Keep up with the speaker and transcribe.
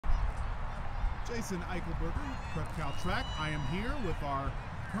Jason Eichelberger, Prep Cal Track. I am here with our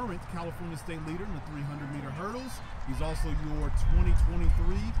current California State leader in the 300-meter hurdles. He's also your 2023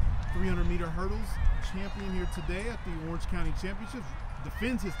 300-meter hurdles champion here today at the Orange County Championships.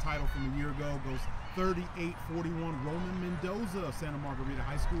 Defends his title from a year ago, goes 38-41. Roman Mendoza of Santa Margarita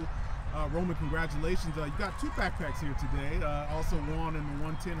High School. Roman, congratulations. You got two backpacks here today. Also won in the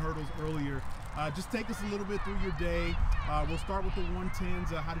 110 hurdles earlier. Just take us a little bit through your day. We'll start with the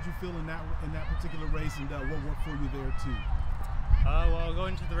 110s. How did you feel in that particular race, and what worked for you there too? Well,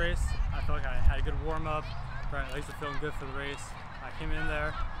 going into the race, I felt like I had a good warm-up. Right, legs are feeling good for the race. I came in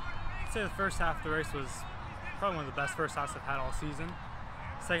there. I'd say the first half of the race was probably one of the best first halves I've had all season.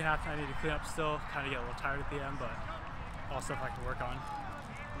 Second half, I need to clean up still, kind of get a little tired at the end, but all stuff I can work on.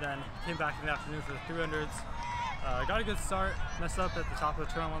 Then came back in the afternoon for the 300s. Got a good start, messed up at the top of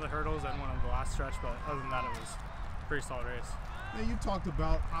the turn on one of the hurdles and went on the last stretch, but other than that, it was a pretty solid race. Now, you talked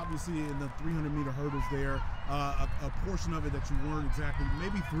about, obviously, in the 300-meter hurdles there, a portion of it that you weren't exactly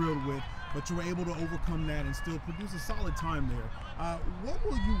maybe thrilled with, but you were able to overcome that and still produce a solid time there. What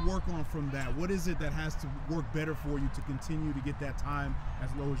will you work on from that? What is it that has to work better for you to continue to get that time as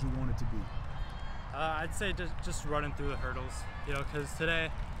low as you want it to be? I'd say just running through the hurdles, you know, because today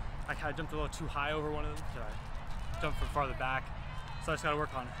I kind of jumped a little too high over one of them because I jumped from farther back. So I just got to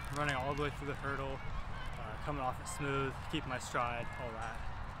work on running all the way through the hurdle, coming off it smooth, keeping my stride, all that.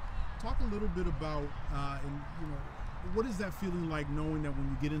 Talk a little bit about, what is that feeling like knowing that when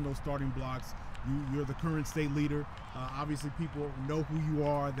you get in those starting blocks, you're the current state leader. Obviously, people know who you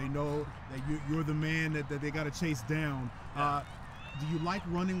are. They know that you're the man that they got to chase down. Yeah. Do you like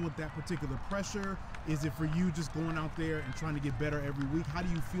running with that particular pressure? Is it for you just going out there and trying to get better every week? How do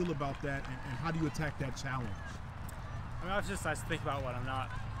you feel about that, and how do you attack that challenge? I mean, it's just nice to think about when I'm not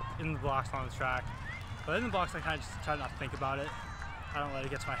in the blocks on the track. But in the blocks, I kind of just try not to think about it. I don't let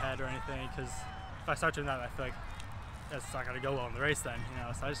it get to my head or anything, because if I start doing that, I feel like it's not going to go well in the race then, you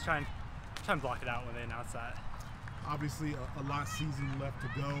know. So I just try and block it out when they announce that. Obviously, a lot season left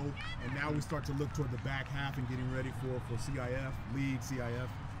to go, and now we start to look toward the back half and getting ready for CIF, League, CIF,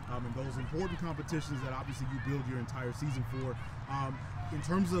 and those important competitions that obviously you build your entire season for. In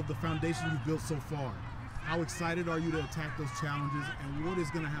terms of the foundation you've built so far, how excited are you to attack those challenges, and what is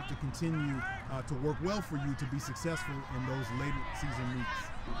going to have to continue to work well for you to be successful in those later season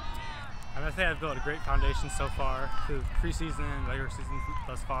meets? I think I've built a great foundation so far through preseason and regular season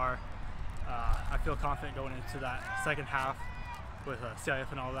thus far. I feel confident going into that second half with CIF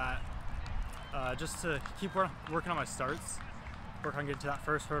and all that. Just to keep working on my starts, work on getting to that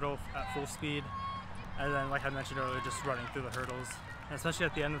first hurdle at full speed, and then, like I mentioned earlier, just running through the hurdles. And especially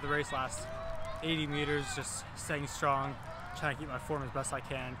at the end of the race, last 80 meters, just staying strong, trying to keep my form as best I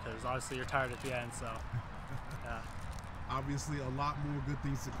can, because obviously you're tired at the end, so yeah. Obviously, a lot more good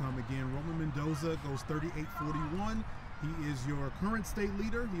things to come. Again, Roman Mendoza goes 38-41. He is your current state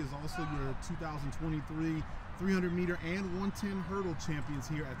leader. He is also your 2023 300-meter and 110 hurdle champions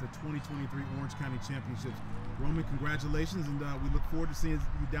here at the 2023 Orange County Championships. Roman, congratulations, and we look forward to seeing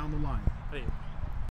you down the line. Thank you.